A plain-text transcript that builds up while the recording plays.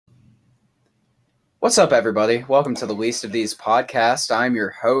What's up, everybody? Welcome to the Least of These podcast. I'm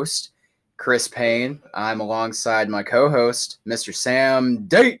your host, Chris Payne. I'm alongside my co-host, Mr. Sam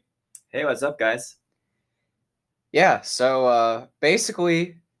Date. Hey, what's up, guys? Yeah, so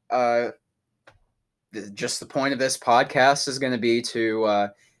basically, just the point of this podcast is going to be to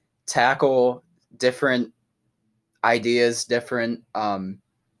tackle different ideas, different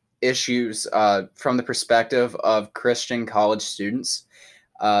issues from the perspective of Christian college students.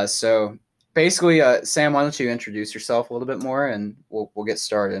 So basically, Sam, why don't you introduce yourself a little bit more, and we'll get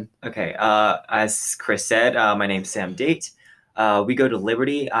started. Okay, as Chris said, my name's Sam Date. We go to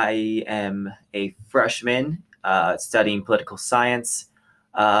Liberty. I am a freshman studying political science.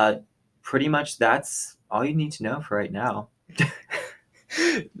 Pretty much that's all you need to know for right now.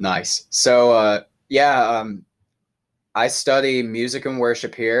 Nice. So, I study music and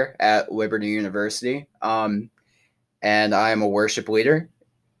worship here at Liberty University, and I am a worship leader.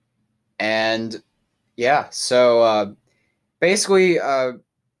 And yeah, so basically,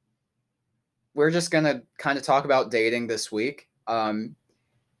 we're just gonna kind of talk about dating this week. But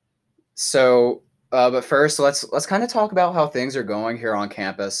first, let's kind of talk about how things are going here on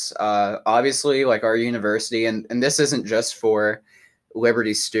campus. Obviously, like our university, and this isn't just for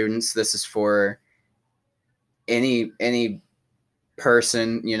Liberty students. This is for any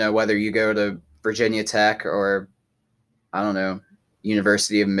person, whether you go to Virginia Tech or I don't know,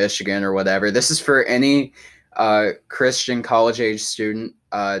 University of Michigan or whatever. This is for any Christian college age student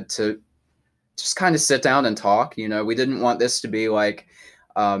to just kind of sit down and talk. We didn't want this to be like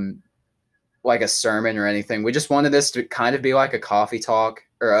a sermon or anything. We just wanted this to kind of be like a coffee talk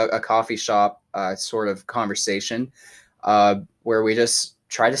or a coffee shop sort of conversation where we just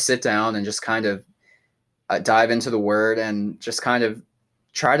try to sit down and just kind of dive into the word and just kind of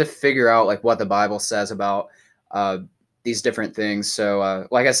try to figure out like what the Bible says about these different things. So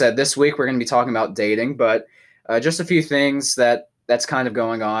like I said, this week we're going to be talking about dating, but just a few things that's kind of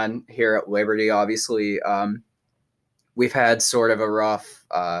going on here at Liberty. Obviously, we've had sort of a rough,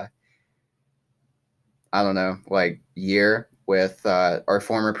 I don't know, like year with our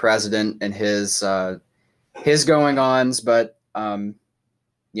former president and his going ons. But,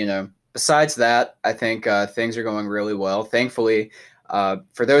 besides that, I think things are going really well. Thankfully,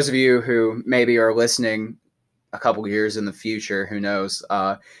 for those of you who maybe are listening a couple years in the future, who knows,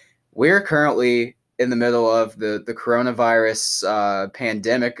 we're currently in the middle of the coronavirus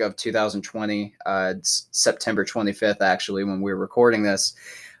pandemic of 2020. It's September 25th, actually, when we're recording this.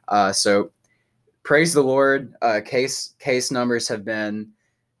 So praise the Lord. Case numbers have been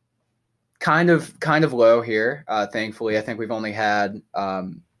kind of low here. Thankfully, I think we've only had,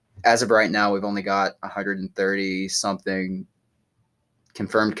 as of right now, we've only got 130 something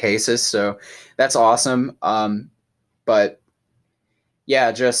confirmed cases. So that's awesome. But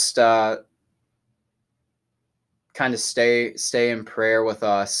yeah, just kind of stay in prayer with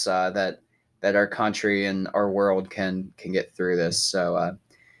us that our country and our world can get through this. So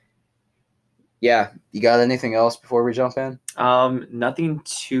yeah, you got anything else before we jump in? Nothing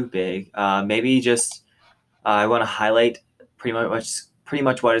too big. Maybe just I want to highlight pretty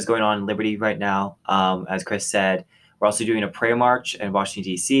much what is going on in Liberty right now. As Chris said, we're also doing a prayer march in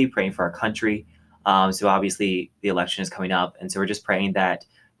Washington, D.C., praying for our country. So obviously the election is coming up. And so we're just praying that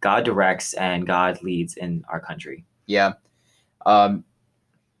God directs and God leads in our country. Yeah.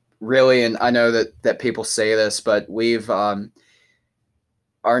 Really, and I know that people say this, but we've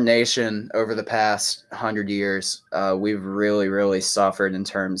our nation over the past 100 years, we've really, really suffered in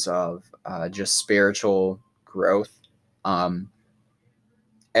terms of just spiritual growth.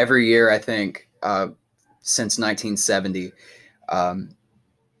 Every year, I think, since 1970,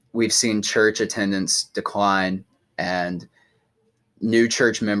 we've seen church attendance decline, and new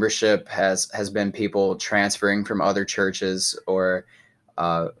church membership has been people transferring from other churches or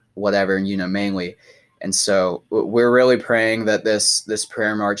whatever, mainly. And so we're really praying that this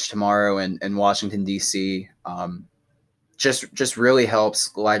prayer march tomorrow in Washington, D.C. Just really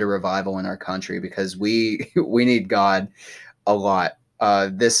helps light a revival in our country, because we need God a lot.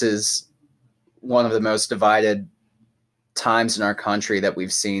 This is one of the most divided times in our country that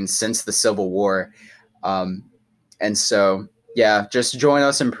we've seen since the Civil War. And so, yeah, just join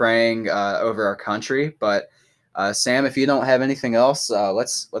us in praying over our country. But Sam, if you don't have anything else,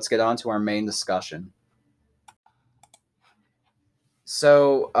 let's get on to our main discussion.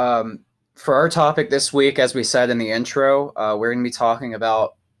 So for our topic this week, as we said in the intro, we're going to be talking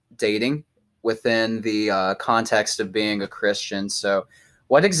about dating within the context of being a Christian. So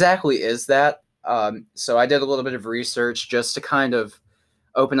what exactly is that? So I did a little bit of research just to kind of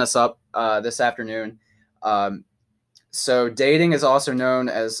open us up this afternoon. So dating is also known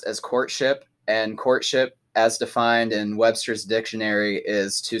as courtship, and courtship, as defined in Webster's dictionary,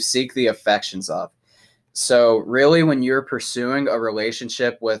 is to seek the affections of. So really, when you're pursuing a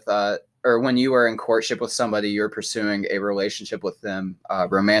relationship with, or when you are in courtship with somebody, you're pursuing a relationship with them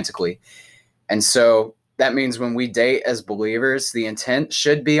romantically. And so that means when we date as believers, the intent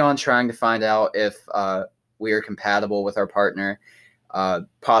should be on trying to find out if we are compatible with our partner,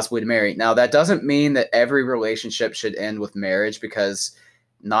 possibly to marry. Now, that doesn't mean that every relationship should end with marriage, because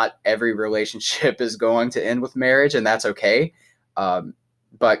not every relationship is going to end with marriage, and that's okay.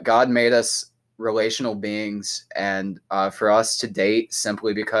 But God made us relational beings, and for us to date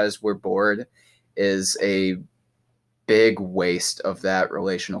simply because we're bored is a big waste of that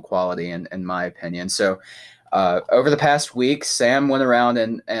relational quality, in my opinion. So over the past week, Sam went around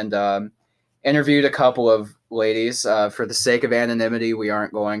and interviewed a couple of ladies. For the sake of anonymity, we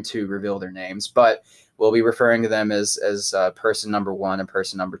aren't going to reveal their names, but we'll be referring to them as person number one and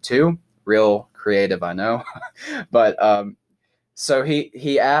person number two. Real creative, I know. But so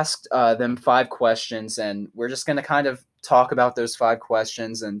he asked them 5 questions, and we're just going to kind of talk about those 5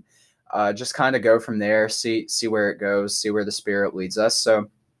 questions and just kind of go from there, see where it goes, see where the Spirit leads us.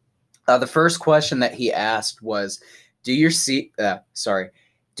 So the first question that he asked was, do you see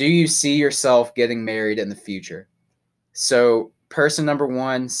yourself getting married in the future? So person number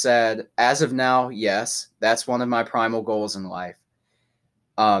 1 said, as of now, yes, that's one of my primal goals in life.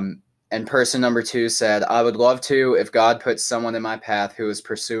 And person number 2 said, I would love to if God puts someone in my path who is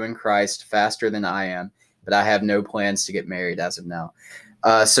pursuing Christ faster than I am, but I have no plans to get married as of now.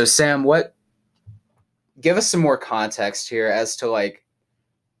 So Sam, give us some more context here as to like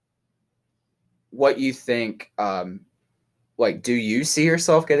what you think. Like, do you see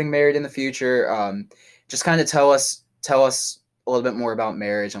yourself getting married in the future? Just kind of tell us a little bit more about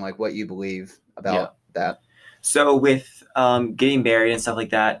marriage and like what you believe about that. So with getting married and stuff like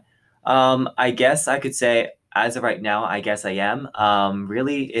that, I guess I could say as of right now, I guess I am.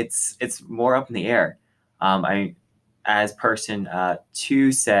 Really, it's more up in the air. As person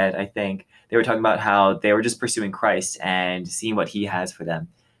 2 said, I think they were talking about how they were just pursuing Christ and seeing what He has for them,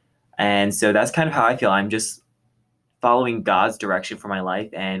 and so that's kind of how I feel. I'm just following God's direction for my life,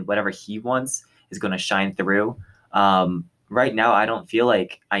 and whatever He wants is going to shine through. Right now, I don't feel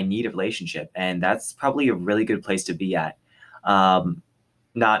like I need a relationship, and that's probably a really good place to be at.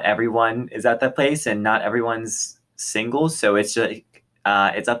 Not everyone is at that place, and not everyone's single, so it's just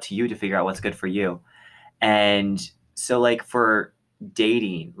it's up to you to figure out what's good for you. And so, like for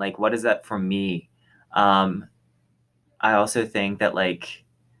dating, like what is that for me? I also think that like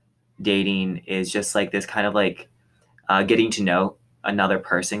dating is just like this kind of like getting to know another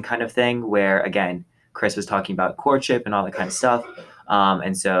person kind of thing, where again, Chris was talking about courtship and all that kind of stuff.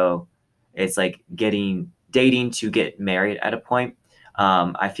 And so it's like dating to get married at a point.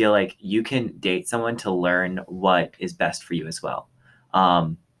 I feel like you can date someone to learn what is best for you as well.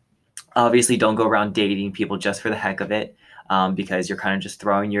 Obviously, don't go around dating people just for the heck of it, because you're kind of just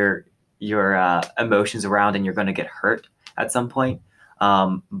throwing your emotions around and you're going to get hurt at some point.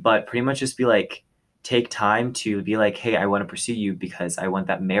 But pretty much just be like, take time to be like, hey, I want to pursue you because I want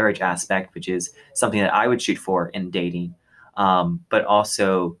that marriage aspect, which is something that I would shoot for in dating. But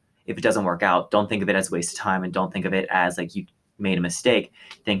also, if it doesn't work out, don't think of it as a waste of time, and don't think of it as like you made a mistake.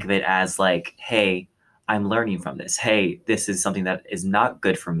 Think of it as like, hey, I'm learning from this. Hey, this is something that is not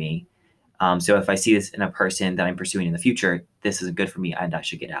good for me. So if I see this in a person that I'm pursuing in the future, this isn't good for me and I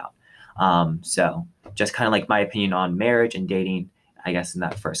should get out. So just kind of like my opinion on marriage and dating, I guess, in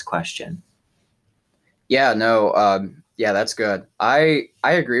that first question. Yeah, no, yeah, that's good. I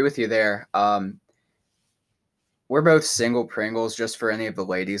agree with you there. We're both single Pringles, just for any of the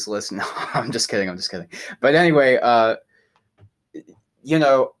ladies listening. I'm just kidding. But anyway, to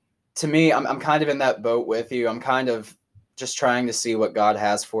me, I'm kind of in that boat with you. I'm kind of just trying to see what God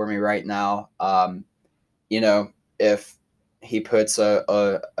has for me right now. If He puts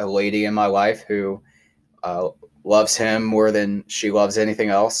a lady in my life who loves Him more than she loves anything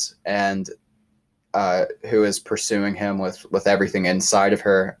else, and who is pursuing Him with everything inside of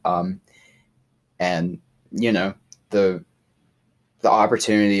her, and the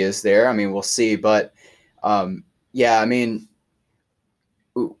opportunity is there. I mean, we'll see, but yeah, I mean,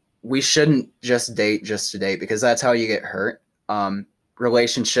 we shouldn't just date just to date, because that's how you get hurt.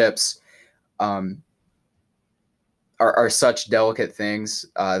 Relationships are such delicate things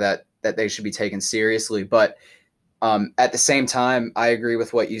that they should be taken seriously. But at the same time, I agree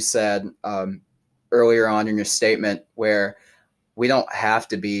with what you said earlier on in your statement, where we don't have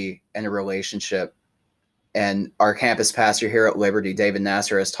to be in a relationship. And our campus pastor here at Liberty, David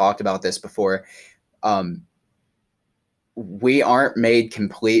Nasser, has talked about this before. we aren't made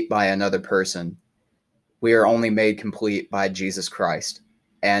complete by another person. We are only made complete by Jesus Christ.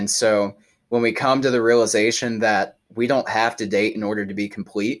 And so when we come to the realization that we don't have to date in order to be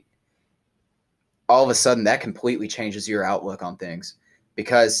complete, all of a sudden that completely changes your outlook on things.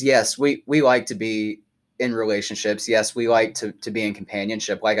 Because yes, we like to be in relationships. Yes, we like to be in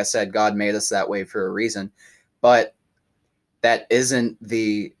companionship. Like I said, God made us that way for a reason. But that isn't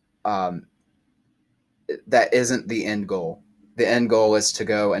the um, that isn't the end goal. The end goal is to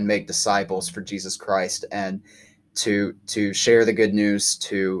go and make disciples for Jesus Christ and to share the good news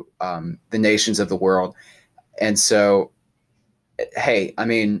to the nations of the world. And so, hey, I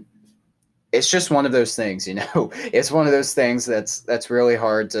mean, it's just one of those things, you know. It's one of those things that's really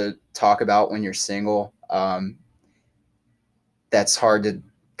hard to talk about when you're single. That's hard to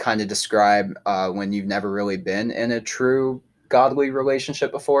kind of describe when you've never really been in a true godly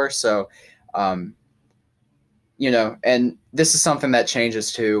relationship before. So, um, and this is something that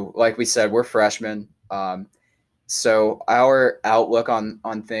changes too. Like we said, we're freshmen. So our outlook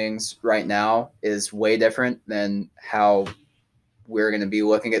on things right now is way different than how we're going to be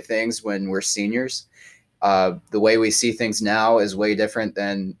looking at things when we're seniors. The way we see things now is way different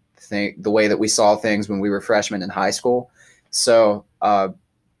than the way that we saw things when we were freshmen in high school. So,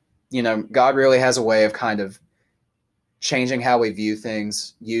 God really has a way of kind of changing how we view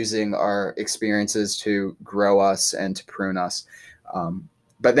things, using our experiences to grow us and to prune us.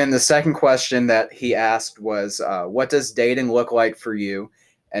 But then the second question that he asked was, what does dating look like for you?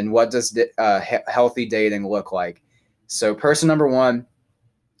 And what does healthy dating look like? So, person number one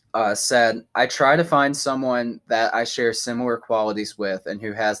said, I try to find someone that I share similar qualities with and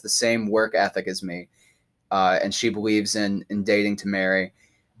who has the same work ethic as me. And she believes in dating to marry.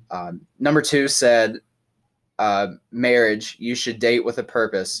 Number two said, marriage, you should date with a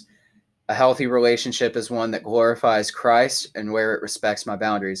purpose. A healthy relationship is one that glorifies Christ and where it respects my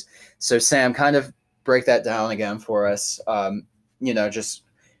boundaries. So, Sam, kind of break that down again for us. Just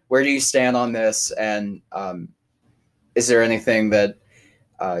where do you stand on this? And is there anything that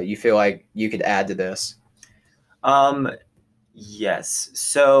you feel like you could add to this? Yes.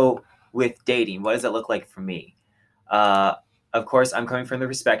 So with dating, what does it look like for me? Uh, of course, I'm coming from the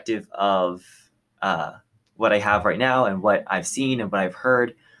perspective of uh, what I have right now and what I've seen and what I've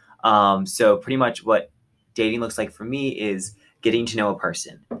heard. So pretty much what dating looks like for me is getting to know a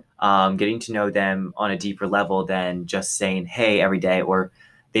person, getting to know them on a deeper level than just saying, hey, every day, or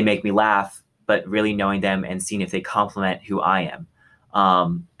they make me laugh, but really knowing them and seeing if they complement who I am.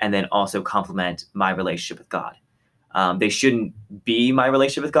 And then also complement my relationship with God. They shouldn't be my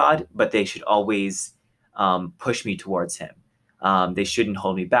relationship with God, but they should always push me towards Him. They shouldn't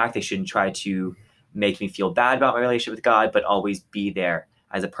hold me back. They shouldn't try to make me feel bad about my relationship with God, but always be there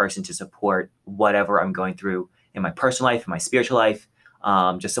as a person to support whatever I'm going through in my personal life, in my spiritual life,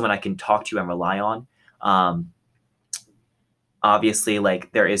 just someone I can talk to and rely on. Obviously,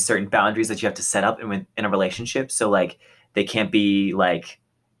 like there is certain boundaries that you have to set up in a relationship. So like they can't be like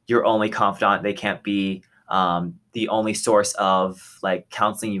your only confidant. They can't be the only source of like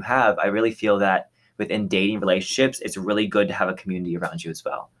counseling you have. I really feel that within dating relationships, it's really good to have a community around you as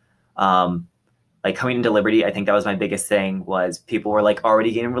well. Like coming into Liberty, I think that was my biggest thing was people were like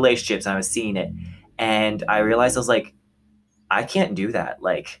already getting relationships and I was seeing it. And I realized I was like, I can't do that.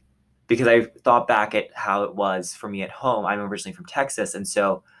 Like, because I thought back at how it was for me at home. I'm originally from Texas. And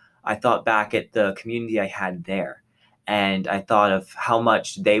so I thought back at the community I had there. And I thought of how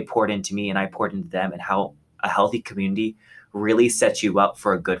much they poured into me and I poured into them and how a healthy community really sets you up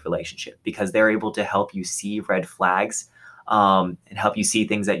for a good relationship because they're able to help you see red flags and help you see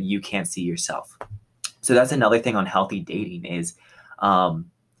things that you can't see yourself. So that's another thing on healthy dating is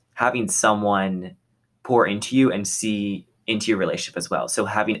having someone pour into you and see into your relationship as well. So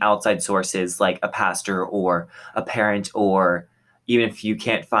having outside sources like a pastor or a parent, or even if you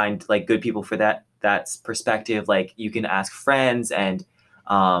can't find like good people for that's perspective, like you can ask friends and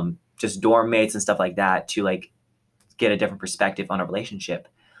just dorm mates and stuff like that to like get a different perspective on a relationship.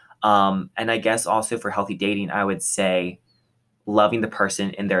 And I guess also for healthy dating, I would say loving the person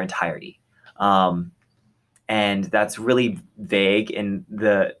in their entirety. And that's really vague in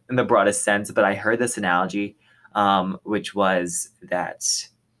the broadest sense, but I heard this analogy, which was that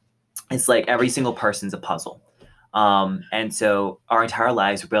it's like every single person's a puzzle. And so our entire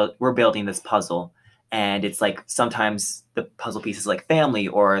lives, we're building this puzzle. And it's like sometimes the puzzle piece is like family,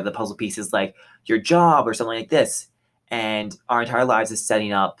 or the puzzle piece is like your job or something like this. And our entire lives is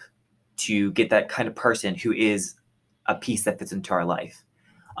setting up to get that kind of person who is a piece that fits into our life.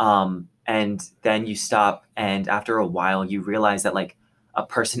 And then you stop, and after a while, you realize that like a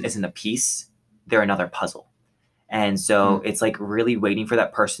person isn't a piece, they're another puzzle. And so it's like really waiting for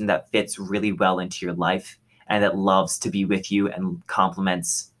that person that fits really well into your life and that loves to be with you and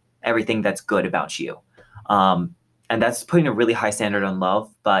compliments everything that's good about you. And that's putting a really high standard on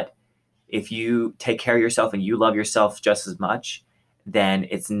love. But if you take care of yourself and you love yourself just as much, then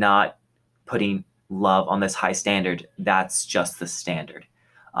it's not putting love on this high standard. That's just the standard.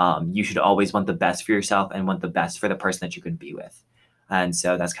 You should always want the best for yourself and want the best for the person that you can be with. And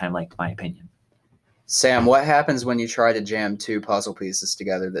so that's kind of like my opinion. Sam, what happens when you try to jam two puzzle pieces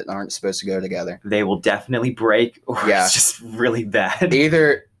together that aren't supposed to go together? They will definitely break, or it's just really bad.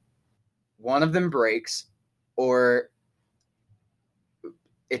 Either one of them breaks or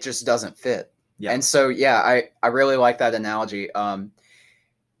it just doesn't fit. Yeah. And so, I really like that analogy. And,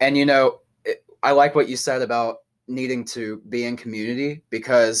 I like what you said about needing to be in community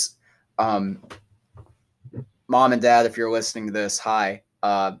because mom and dad, if you're listening to this, hi.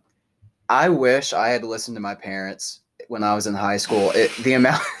 I wish I had listened to my parents when I was in high school. The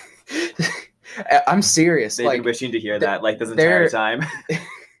amount I'm serious. They'd be wishing to hear that like this entire time.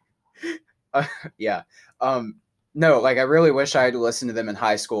 Yeah. No, like I really wish I had listened to them in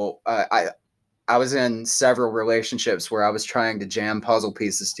high school. I was in several relationships where I was trying to jam puzzle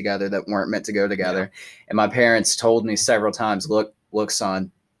pieces together that weren't meant to go together. Yeah. And my parents told me several times, look,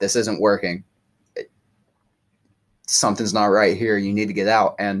 son, this isn't working. Something's not right here. You need to get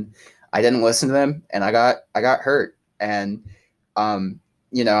out. And I didn't listen to them and I got hurt. And, I'm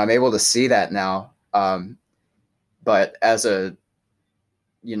able to see that now. But as a,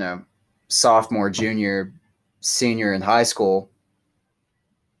 sophomore, junior, senior in high school,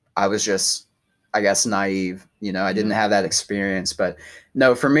 I was just, I guess, naive. I didn't have that experience. But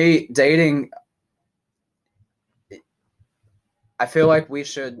no, for me, dating, I feel like we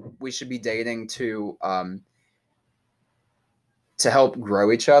should be dating to help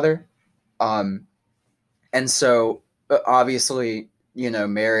grow each other. And so obviously,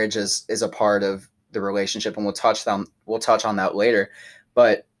 marriage is a part of the relationship, and we'll touch on that later.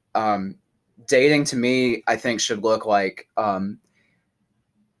 But dating to me, I think should look like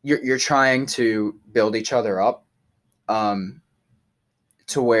you're trying to build each other up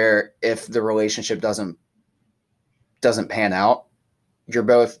to where if the relationship doesn't pan out, you're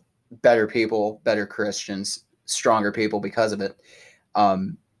both better people, better Christians, stronger people because of it.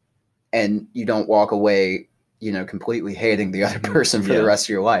 And you don't walk away, completely hating the other person for the rest of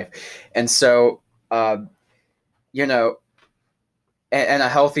your life. And so, and a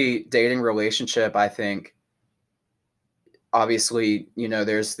healthy dating relationship, I think, obviously,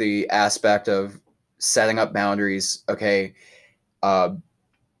 there's the aspect of setting up boundaries. Okay. How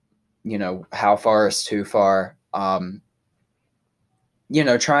far is too far? Trying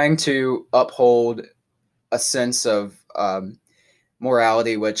to uphold a sense of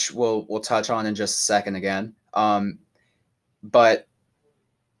morality, which we'll touch on in just a second again. But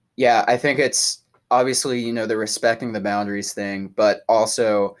yeah, I think it's obviously, the respecting the boundaries thing, but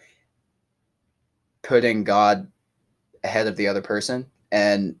also putting God ahead of the other person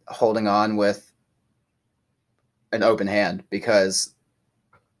and holding on with an open hand, because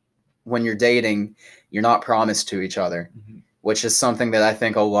when you're dating, you're not promised to each other, which is something that I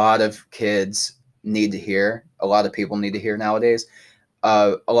think a lot of kids need to hear. A lot of people need to hear nowadays.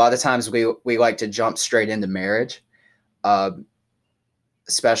 A lot of times we like to jump straight into marriage,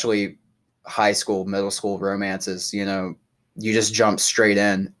 especially high school, middle school romances. You just jump straight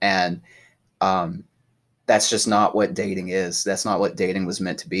in, and that's just not what dating is. That's not what dating was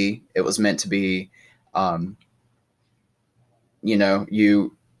meant to be. It was meant to be,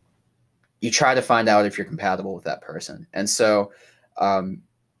 you try to find out if you're compatible with that person. And so,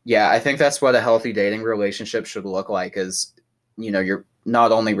 I think that's what a healthy dating relationship should look like is, you're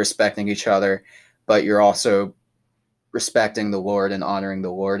not only respecting each other, but you're also respecting the Lord and honoring the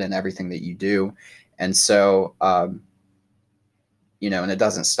Lord in everything that you do. And so, and it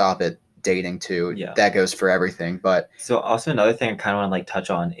doesn't stop at dating too. Yeah. That goes for everything. But so also another thing I kind of want to touch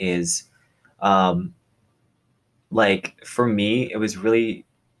on is, for me, it was really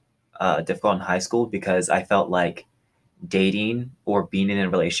difficult in high school because I felt like dating or being in a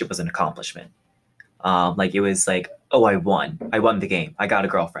relationship was an accomplishment. It was like, oh, I won the game. I got a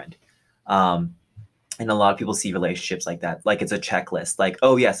girlfriend. And a lot of people see relationships like that. Like it's a checklist, like,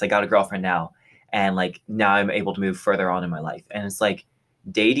 oh yes, I got a girlfriend now. And now I'm able to move further on in my life. And it's like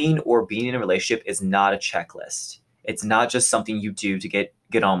dating or being in a relationship is not a checklist. It's not just something you do to get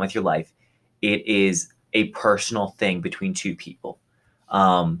on with your life. It is a personal thing between two people.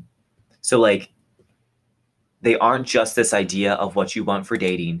 So they aren't just this idea of what you want for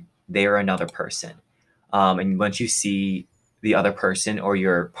dating. They are another person. And once you see the other person or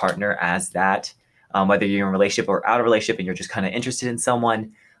your partner as that, whether you're in a relationship or out of a relationship and you're just kind of interested in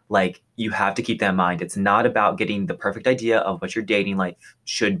someone, like you have to keep that in mind. It's not about getting the perfect idea of what your dating life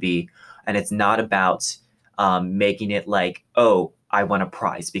should be. And it's not about making it like, oh, I won a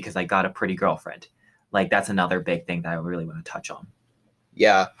prize because I got a pretty girlfriend. Like that's another big thing that I really want to touch on.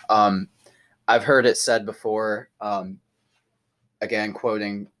 Yeah. I've heard it said before, again,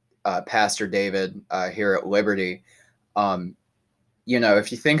 quoting Pastor David here at Liberty.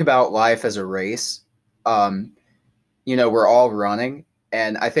 If you think about life as a race, we're all running.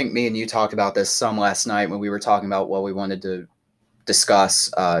 And I think me and you talked about this some last night when we were talking about what we wanted to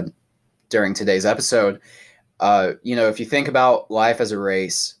discuss during today's episode. If you think about life as a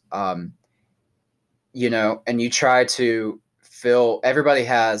race, and you try to fill, everybody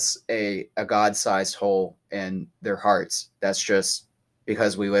has a God-sized hole in their hearts. That's just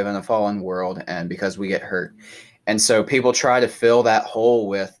because we live in a fallen world and because we get hurt. And so people try to fill that hole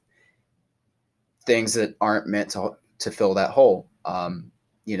with things that aren't meant to fill that hole.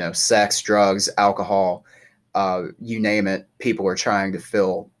 Sex, drugs, alcohol, you name it, people are trying to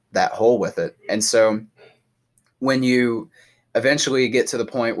fill that hole with it. And so when you eventually get to the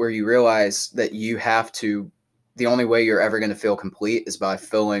point where you realize that the only way you're ever going to feel complete is by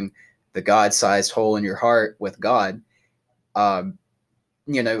filling the God-sized hole in your heart with God, then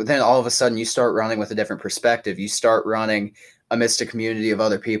all of a sudden you start running with a different perspective. You start running amidst a community of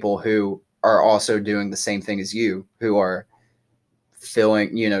other people who are also doing the same thing as you, who are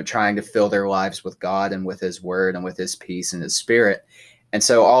trying to fill their lives with God and with his word and with his peace and his spirit. And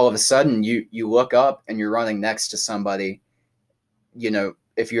so all of a sudden you look up and you're running next to somebody.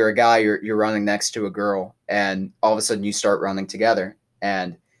 If you're a guy, you're running next to a girl, and all of a sudden you start running together.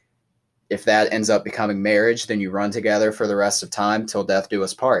 And if that ends up becoming marriage, then you run together for the rest of time till death do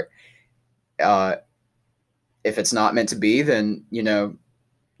us part. If it's not meant to be, then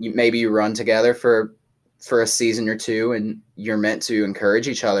maybe you run together for a season or two, and you're meant to encourage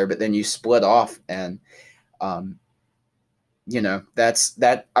each other, but then you split off. And that's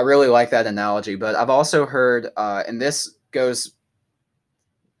that. I really like that analogy. But I've also heard, and this goes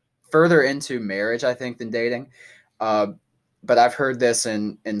further into marriage, I think, than dating. But I've heard this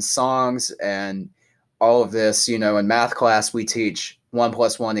in songs and all of this. In math class, we teach 1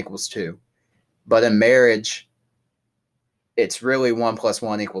 + 1 = 2. But in marriage, it's really 1 +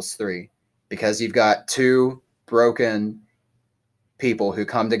 1 = 3, because you've got two broken people who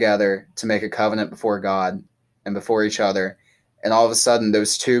come together to make a covenant before God and before each other. And all of a sudden,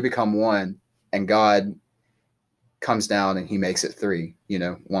 those two become one, and God comes down and he makes it 3.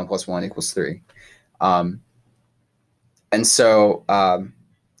 1 + 1 = 3. And so,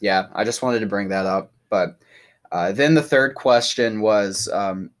 I just wanted to bring that up. But then the third question was,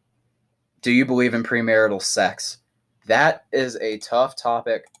 do you believe in premarital sex? That is a tough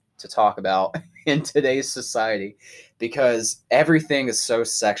topic to talk about in today's society, because everything is so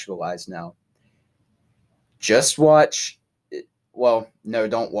sexualized now. Just watch. Well, no,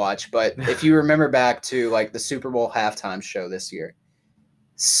 don't watch. But if you remember back to like the Super Bowl halftime show this year,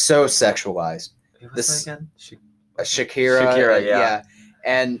 so sexualized. What's that again? Shakira, yeah.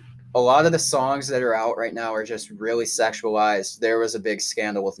 And a lot of the songs that are out right now are just really sexualized. There was a big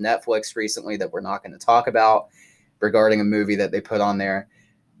scandal with Netflix recently that we're not going to talk about, regarding a movie that they put on there.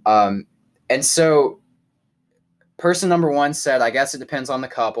 And so person number 1 said, I guess it depends on the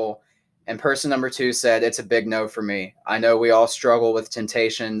couple. And person number 2 said, it's a big no for me. I know we all struggle with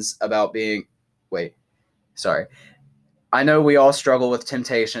temptations about being, I know we all struggle with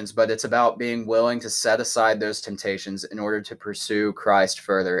temptations, but it's about being willing to set aside those temptations in order to pursue Christ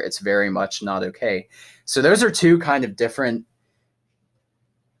further. It's very much not okay. So those are two kind of different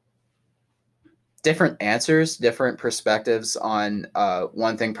answers, different perspectives on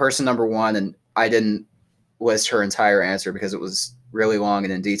one thing. Person number 1, and I didn't list her entire answer because it was really long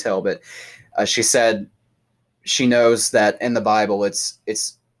and in detail, but she said she knows that in the Bible it's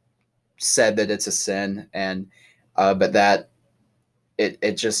said that it's a sin, and but that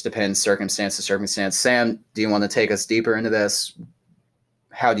it just depends circumstance to circumstance. Sam, do you want to take us deeper into this?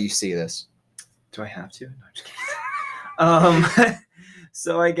 How do you see this? Do I have to? No, I'm just kidding.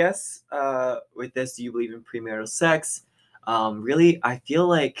 So I guess with this, do you believe in premarital sex? Really, I feel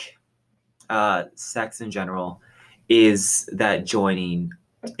like sex in general is that joining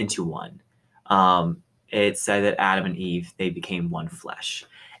into one. It said that Adam and Eve, they became one flesh.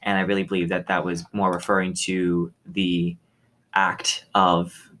 And I really believe that that was more referring to the act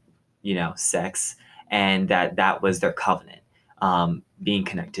of, sex, and that was their covenant, being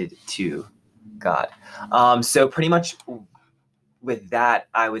connected to God. So pretty much with that,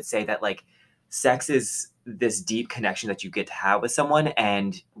 I would say that like sex is this deep connection that you get to have with someone,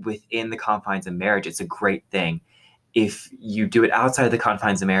 and within the confines of marriage, it's a great thing. If you do it outside of the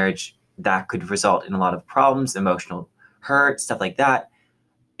confines of marriage, that could result in a lot of problems, emotional hurt, stuff like that.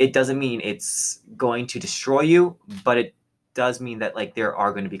 It doesn't mean it's going to destroy you, but it does mean that like there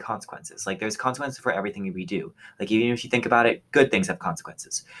are going to be consequences. Like there's consequences for everything we do. Like even if you think about it, good things have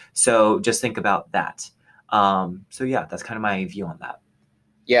consequences. So just think about that. So yeah, that's kind of my view on that.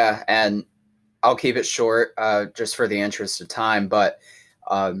 Yeah, and I'll keep it short, just for the interest of time. But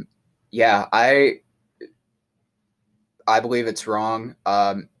yeah, I believe it's wrong.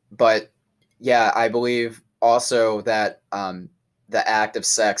 But yeah, I believe also that the act of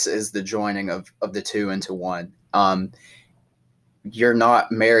sex is the joining of the two into one. You're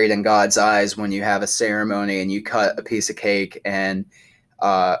not married in God's eyes when you have a ceremony and you cut a piece of cake and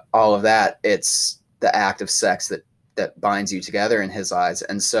all of that. It's the act of sex that binds you together in His eyes.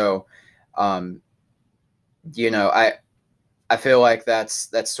 And so, um, I feel like that's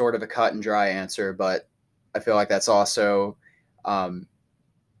sort of a cut and dry answer, but I feel like that's also, um,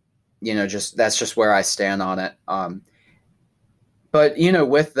 just that's just where I stand on it. But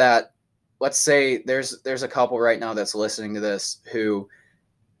with that, let's say there's a couple right now that's listening to this who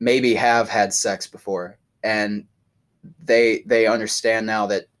maybe have had sex before, and they understand now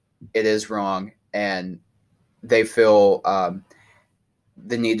that it is wrong, and they feel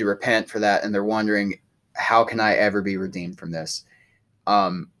the need to repent for that, and they're wondering, how can I ever be redeemed from this?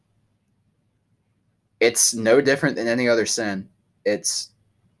 Um, it's no different than any other sin. It's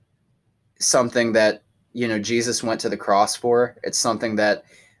something that Jesus went to the cross for. It's something that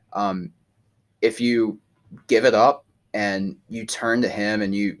um, if you give it up and you turn to Him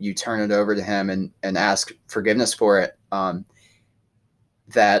and you turn it over to Him and ask forgiveness for it,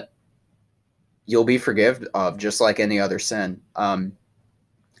 that you'll be forgiven of, just like any other sin.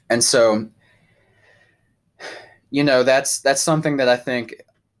 And so, that's something that I think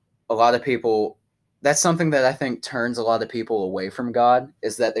a lot of people. That's something that I think turns a lot of people away from God,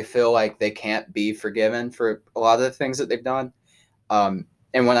 is that they feel like they can't be forgiven for a lot of the things that they've done. And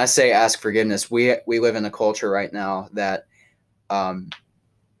when I say ask forgiveness, we live in a culture right now that um,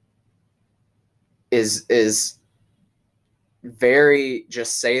 is very,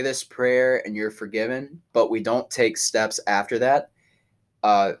 just say this prayer and you're forgiven, but we don't take steps after that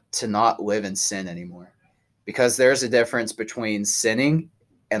to not live in sin anymore, because there's a difference between sinning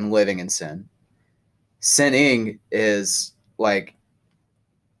and living in sin. Sinning is like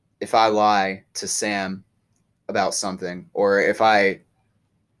if I lie to Sam about something, or if I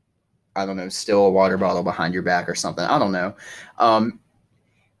don't know, steal a water bottle behind your back or something. I don't know. Um,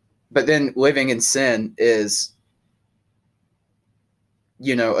 but then living in sin is,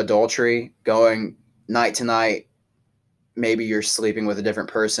 adultery, going night to night. Maybe you're sleeping with a different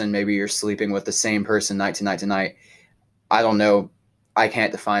person. Maybe you're sleeping with the same person night to night to night. I don't know. I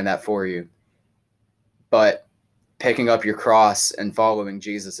can't define that for you. But picking up your cross and following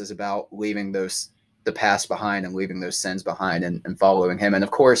Jesus is about leaving the past behind and leaving those sins behind, and following Him. And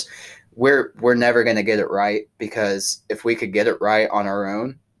of course, we're never going to get it right, because if we could get it right on our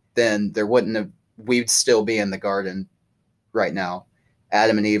own, then we'd still be in the garden right now.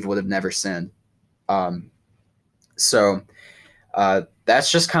 Adam and Eve would have never sinned. So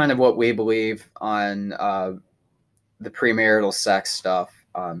that's just kind of what we believe on the premarital sex stuff.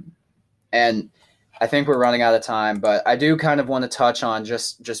 And I think we're running out of time, but I do kind of want to touch on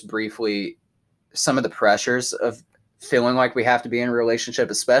just briefly some of the pressures of feeling like we have to be in a relationship,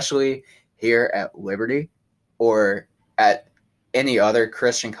 especially here at Liberty or at any other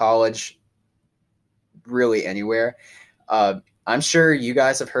Christian college, really anywhere. I'm sure you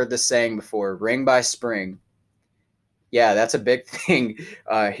guys have heard this saying before, ring by spring. Yeah, that's a big thing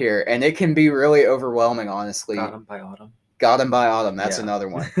here. And it can be really overwhelming, honestly. Got him by autumn. Got him by autumn. That's another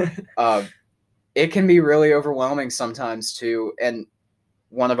one. It can be really overwhelming sometimes too. And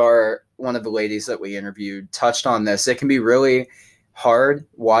one of the ladies that we interviewed touched on this. It can be really hard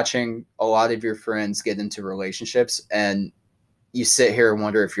watching a lot of your friends get into relationships, and you sit here and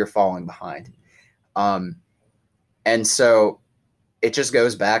wonder if you're falling behind. And so it just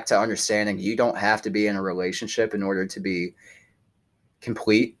goes back to understanding you don't have to be in a relationship in order to be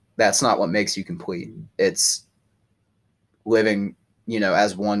complete. That's not what makes you complete. It's living,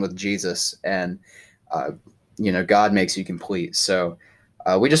 as one with Jesus, and God makes you complete. So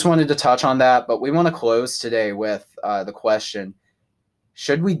we just wanted to touch on that, but we want to close today with the question: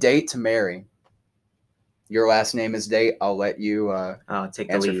 should we date to marry? Your last name is Date. I'll let you take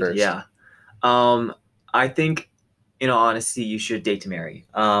the answer lead. first. Yeah. I think, in all honesty, you should date to marry.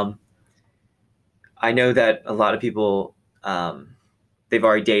 I know that a lot of people, they've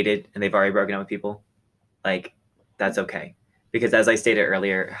already dated and they've already broken up with people. like that's okay. Because as I stated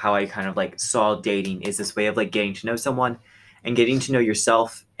earlier, how I kind of like saw dating is this way of like getting to know someone and getting to know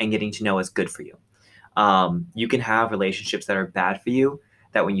yourself and getting to know what's good for you. You can have relationships that are bad for you,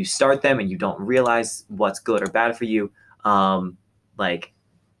 that when you start them and you don't realize what's good or bad for you, like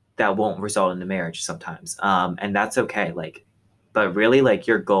that won't result in a marriage sometimes. And that's okay. Like, but really, like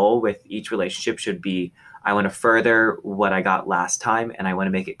your goal with each relationship should be, I want to further what I got last time, and I want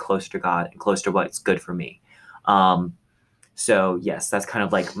to make it closer to God and closer to what's good for me. So yes, that's kind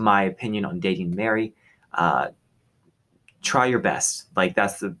of like my opinion on dating and marry. Try your best. Like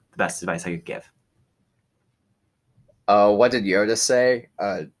that's the best advice I could give. What did Yoda say?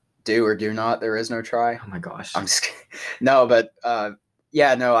 Do or do not. There is no try. Oh my gosh. I'm just kidding. No, but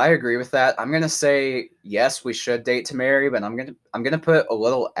yeah, no, I agree with that. I'm gonna say yes, we should date to marry, but I'm gonna put a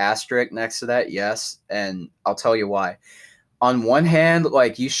little asterisk next to that yes, and I'll tell you why. On one hand,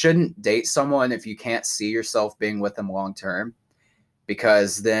 like you shouldn't date someone if you can't see yourself being with them long term,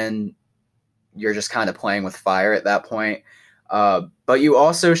 because then you're just kind of playing with fire at that point. But you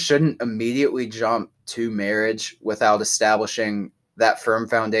also shouldn't immediately jump to marriage without establishing that firm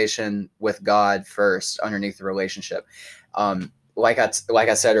foundation with God first underneath the relationship. Like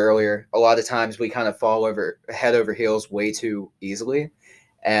I said earlier, a lot of times we kind of fall over head over heels way too easily,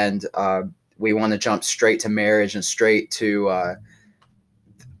 and we want to jump straight to marriage and straight to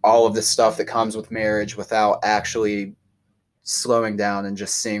all of the stuff that comes with marriage without actually slowing down and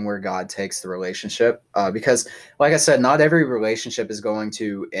just seeing where God takes the relationship. Because, like I said, not every relationship is going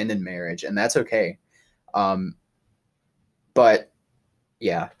to end in marriage, and that's okay. But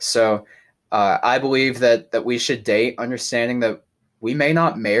yeah, so I believe that we should date, understanding that we may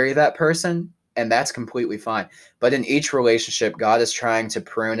not marry that person, and that's completely fine. But in each relationship, God is trying to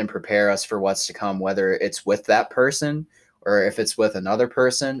prune and prepare us for what's to come, whether it's with that person or if it's with another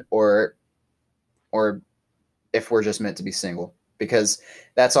person, or if we're just meant to be single, because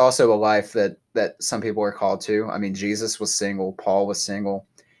that's also a life that some people are called to. I mean, Jesus was single, Paul was single.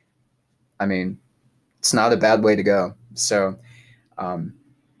 I mean, it's not a bad way to go. So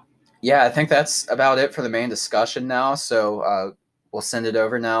yeah, I think that's about it for the main discussion now. So we'll send it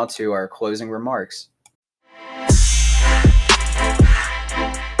over now to our closing remarks.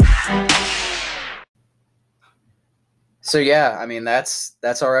 So yeah, I mean that's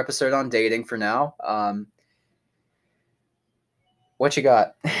our episode on dating for now. What you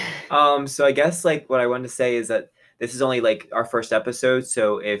got? So I guess like what I wanted to say is that this is only like our first episode.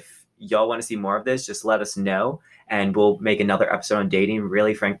 So if y'all want to see more of this, just let us know and we'll make another episode on dating.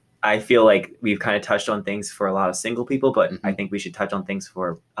 Really, Frank, I feel like we've kind of touched on things for a lot of single people, but I think we should touch on things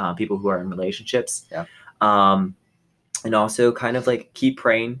for people who are in relationships. Yeah. And also kind of like keep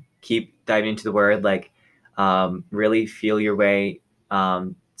praying, keep diving into the word, like really feel your way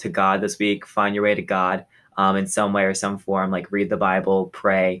to God this week, find your way to God. In some way or some form, like read the Bible,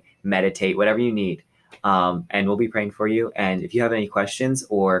 pray, meditate, whatever you need. And we'll be praying for you. And if you have any questions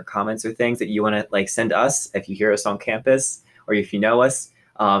or comments or things that you want to like send us, if you hear us on campus or if you know us,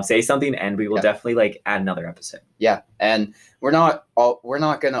 say something and we will definitely like add another episode. Yeah. And we're not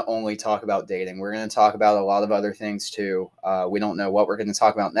going to only talk about dating. We're going to talk about a lot of other things too. We don't know what we're going to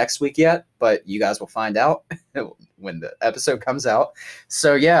talk about next week yet, but you guys will find out when the episode comes out.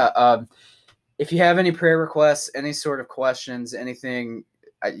 So yeah, if you have any prayer requests, any sort of questions, anything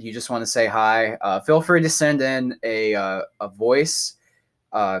you just want to say hi, feel free to send in a voice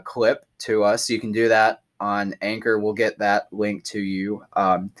clip to us. You can do that on Anchor. We'll get that link to you.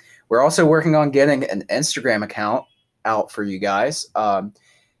 We're also working on getting an Instagram account out for you guys.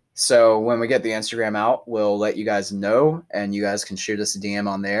 So when we get the Instagram out, we'll let you guys know, and you guys can shoot us a DM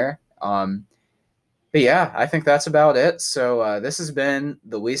on there. But yeah, I think that's about it. So this has been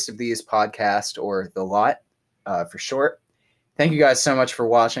the Least of These podcast, or The Lot for short. Thank you guys so much for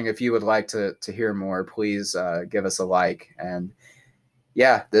watching. If you would like to hear more, please give us a like. And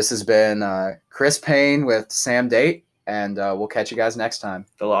yeah, this has been Chris Payne with Sam Date, and we'll catch you guys next time.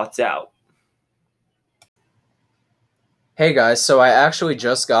 The Lot's out. Hey guys, so I actually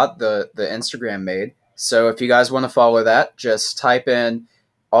just got the Instagram made. So if you guys want to follow that, just type in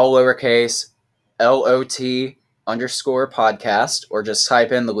all lowercase LOT_podcast, or just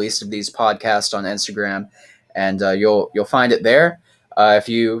type in the Least of These podcast on Instagram, and you'll find it there. If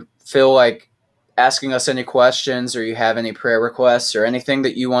you feel like asking us any questions, or you have any prayer requests, or anything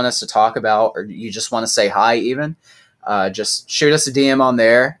that you want us to talk about, or you just want to say hi even, just shoot us a DM on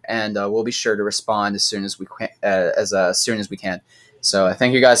there, and we'll be sure to respond as soon as we can. As soon as we can. So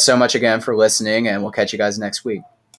thank you guys so much again for listening, and we'll catch you guys next week.